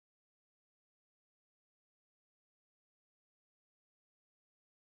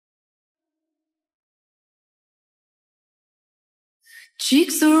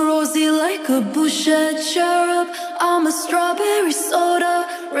Cheeks are rosy like a bouquet cherub. I'm a strawberry soda.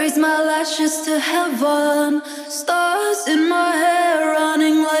 Raise my lashes to heaven. Stars in my hair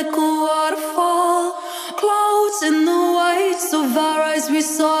running like a waterfall. Clouds in the whites of our eyes, we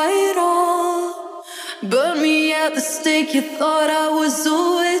saw it all. Burn me at the stake, you thought I was a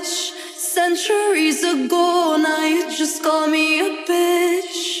witch. Centuries ago, now you just call me a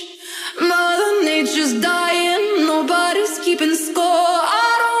bitch. Mother Nature's dying, nobody's keeping score.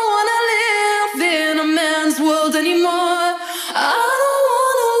 I don't wanna live in a man's world anymore. I don't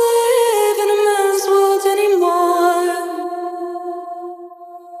wanna live in a man's world anymore.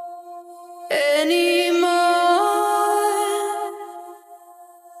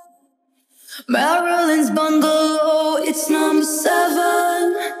 Marilyn's bungalow, it's number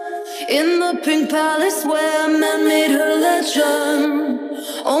 7. In the pink palace where man made her legend.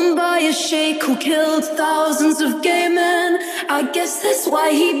 Owned by a sheikh who killed thousands of gay men. I guess that's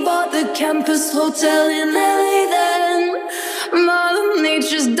why he bought the campus hotel in LA then. Mother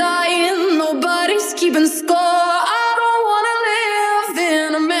Nature's dying, nobody's keeping score. I don't wanna live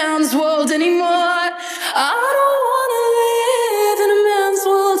in a man's world anymore. I don't wanna live in a man's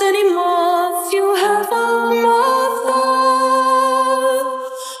world anymore. If you have a mother,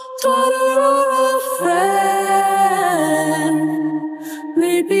 daughter, or a friend,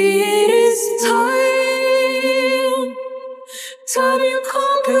 maybe it is time you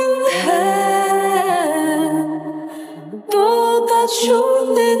comprehend. Though that you're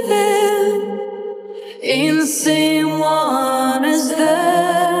living in the same one as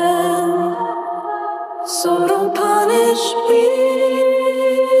them, so don't punish me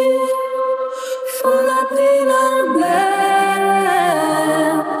for not being a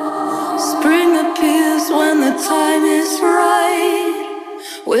man. Spring appears when the time is right.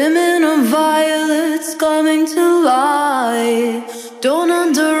 Women are violets coming to life. Don't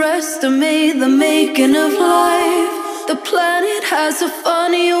underestimate the making of life. The planet has a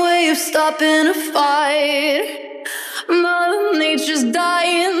funny way of stopping a fight. Mother Nature's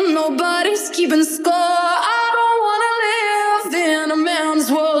dying, nobody's keeping score.